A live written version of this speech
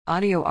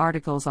Audio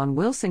articles on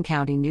Wilson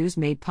County News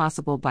made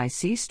possible by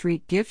C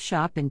Street Gift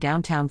Shop in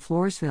downtown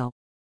Floresville.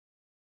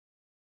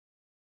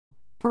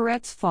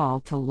 Barrett's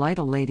fall to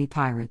Lytle Lady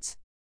Pirates.